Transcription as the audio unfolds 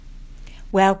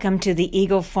Welcome to the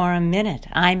Eagle Forum Minute.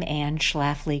 I'm Ann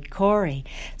Schlafly Corey.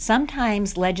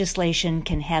 Sometimes legislation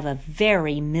can have a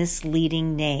very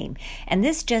misleading name, and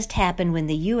this just happened when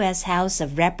the U.S. House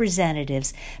of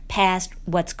Representatives passed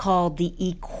what's called the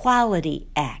Equality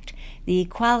Act. The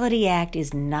Equality Act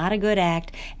is not a good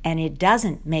act, and it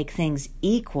doesn't make things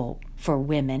equal for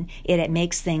women. It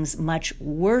makes things much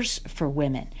worse for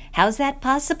women. How's that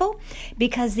possible?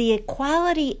 Because the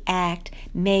Equality Act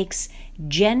makes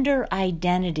gender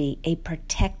identity a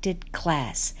protected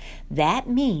class. That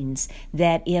means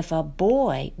that if a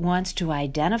boy wants to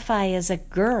identify as a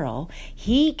girl,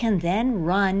 he can then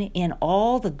run in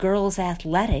all the girls'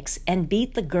 athletics and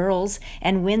beat the girls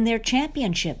and win their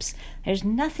championships. There's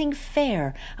nothing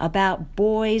fair about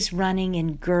boys running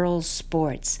in girls'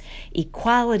 sports.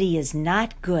 Equality is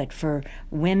not good for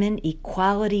women.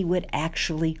 Equality would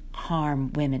actually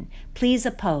harm women. Please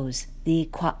oppose the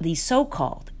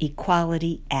so-called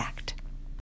Equality Act.